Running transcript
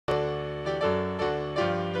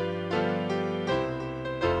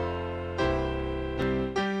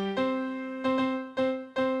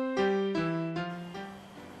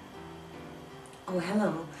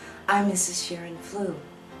Hello, I'm Mrs. Sharon Flew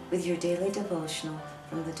with your daily devotional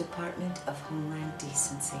from the Department of Homeland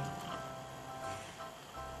Decency.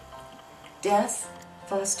 Death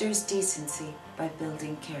fosters decency by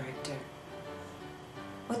building character.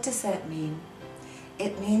 What does that mean?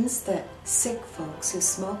 It means that sick folks who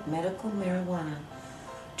smoke medical marijuana,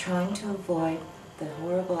 trying to avoid the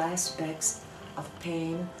horrible aspects of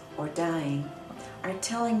pain or dying, are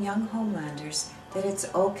telling young Homelanders that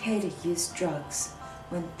it's okay to use drugs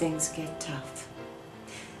when things get tough.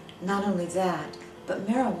 Not only that, but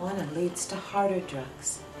marijuana leads to harder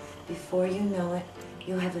drugs. Before you know it,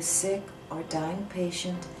 you have a sick or dying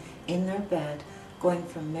patient in their bed going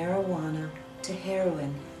from marijuana to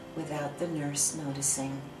heroin without the nurse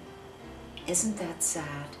noticing. Isn't that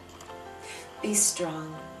sad? Be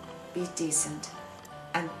strong, be decent,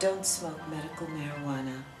 and don't smoke medical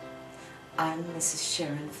marijuana. I'm Mrs.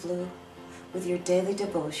 Sharon Flew with your daily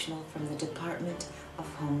devotional from the Department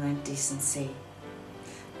of Homeland Decency.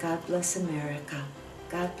 God bless America.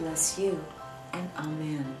 God bless you, and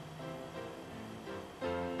Amen.